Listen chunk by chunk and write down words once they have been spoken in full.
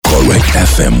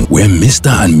FM, where Mr.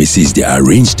 and Mrs. they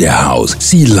arrange their house,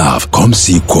 see laugh, come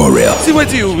see quarrel. See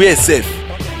what you wear, safe.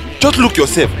 Just look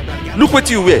yourself. Look what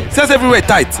you wear. Says everywhere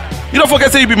tight. You don't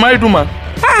forget say you be married woman.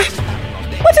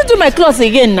 What you do my clothes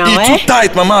again now, It's too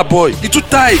tight, mama boy. It's too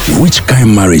tight. Which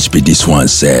kind marriage be this one,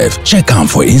 Sef? Check am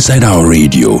for Inside Our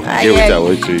Radio.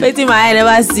 Waiting my eye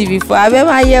never see before. I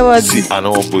never hear what see, I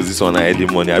don't want post this on early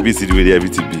morning. I be see the way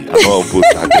everything be. I don't want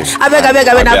post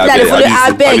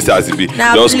I beg.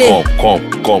 Just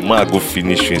come. Man, go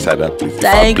finish you inside that place.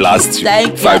 Thank you.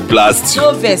 If I blast you.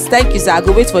 No verse. Thank you, sir. I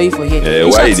go wait for you for here.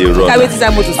 Why you dey run? Can't wait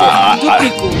inside motor.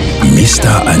 Mr.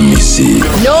 and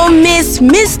Mrs. No miss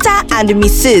Mr. and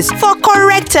Mrs. for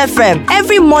Correct FM.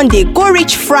 Every Monday, go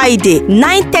reach Friday,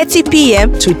 9:30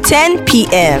 p.m. to 10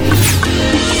 p.m.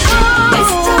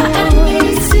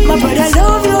 My brother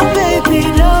love you, baby,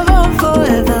 love you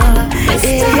forever.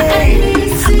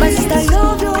 My sister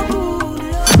love you.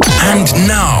 And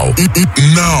now,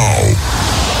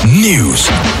 news.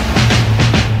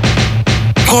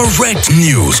 Correct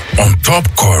news on Top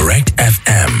Correct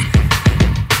FM.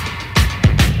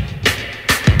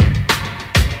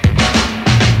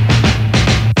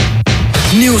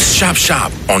 News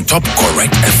sharp on Top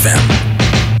Correct FM.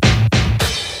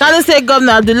 Kano State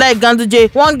Governor Abdullahi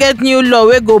Ganduje won't get new law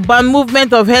wey go ban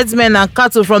movement of herdsmen and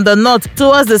cattle from the north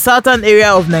towards the southern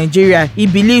area of Nigeria. He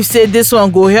believes say this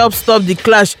one go help stop the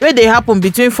clash wey dey happen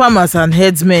between farmers and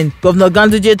herdsmen. Governor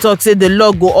Ganduje talk say the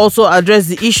law go also address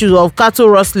the issues of cattle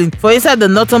rustling for inside the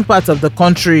northern part of the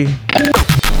country.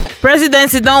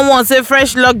 Presidency don warn say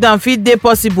fresh lockdown fit dey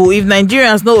possible if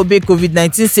Nigerians no obey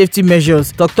COVID-19 safety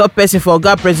measures. Tok person for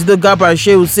Oga Presido Garba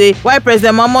Shehu say while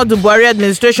President Muhammadu Buhari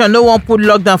administration no wan put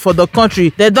lockdown for the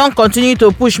country, dem don continue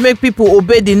to push make people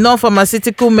obey the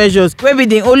non-pharmaceutical measures wey be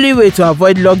the only way to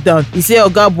avoid lockdown. He say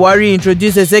Oga Buhari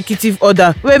introduce executive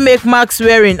order wey make mask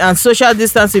wearing and social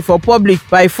distancing for public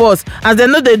by force as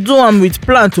dem no dey do am with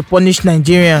plan to punish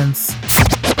Nigerians.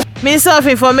 Minister of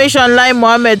Information Lai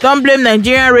Mohammed don blame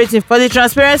Nigerian rating for the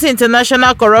Transparency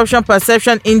International Corruption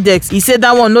Perception Index. He said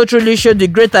that one no truly show the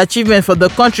great achievement for the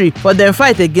country for dem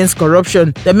fight against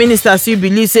corruption. The minister still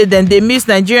believe say dem dey miss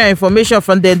Nigerian information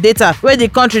from dem data wey the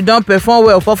country don perform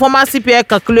well for former CPI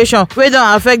calculation wey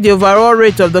don affect the overall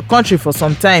rate of the country for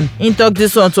some time. He talk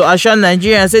this one to assure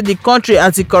Nigerians say the country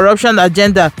anti-corruption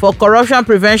agenda for corruption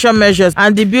prevention measures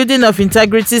and the building of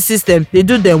integrity system dey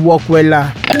do dem work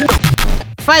wella.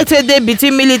 Fight wey dey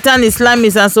between militant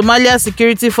Islamists and Somalia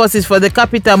security forces for the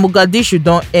capital Mogadishu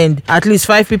don end. At least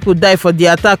 5 people die for the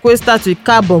attack wey start with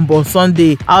car bomb on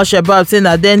Sunday. Al-Shabaab say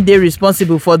na dem dey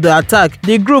responsible for the attack.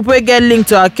 The group wey get linked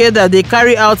to Al-Qaeda dey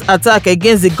carry out attack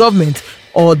against the government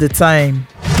all the time.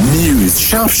 News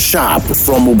sharp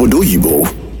from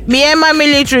Obodoyibo. Myanmar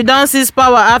military don seize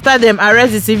power after dem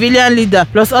arrest the civilian leader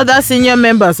plus other senior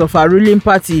members of her ruling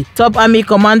party. Top army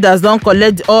commanders don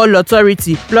collect all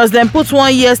authority plus dem put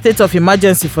 1 year state of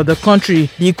emergency for the country.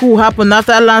 The coup happen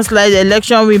after landslide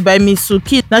election win by Ms. Suu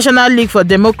Kyi, National League for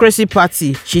Democracy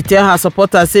Party. She tell her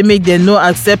supporters say make dem no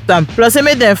accept am plus say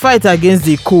make dem fight against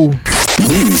the coup.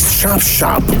 News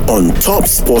sharp on Top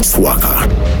Sports Waka.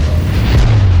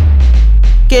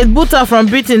 Kate Butter from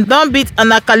Britain don beat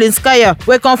Anna Kalinskaya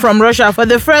wey come from Russia for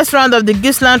the first round of the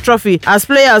Gisland Trophy as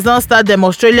players don start dem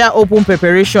Australia Open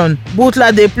preparation.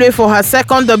 Butler dey play for her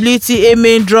second WTA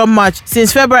main draw match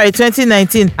since February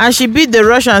 2019 and she beat the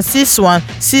Russian 6-1,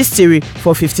 6-3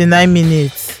 for 59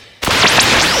 minutes.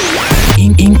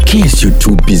 In case you're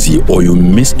too busy or you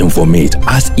misinformate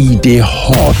as e dey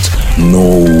hot,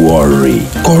 no worry.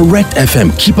 Correct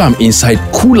FM keep am inside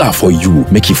cooler for you,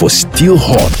 make e for still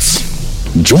hot.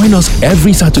 Join us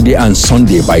every Saturday and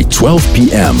Sunday by 12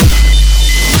 p.m.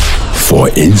 for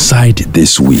Inside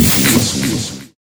This Week.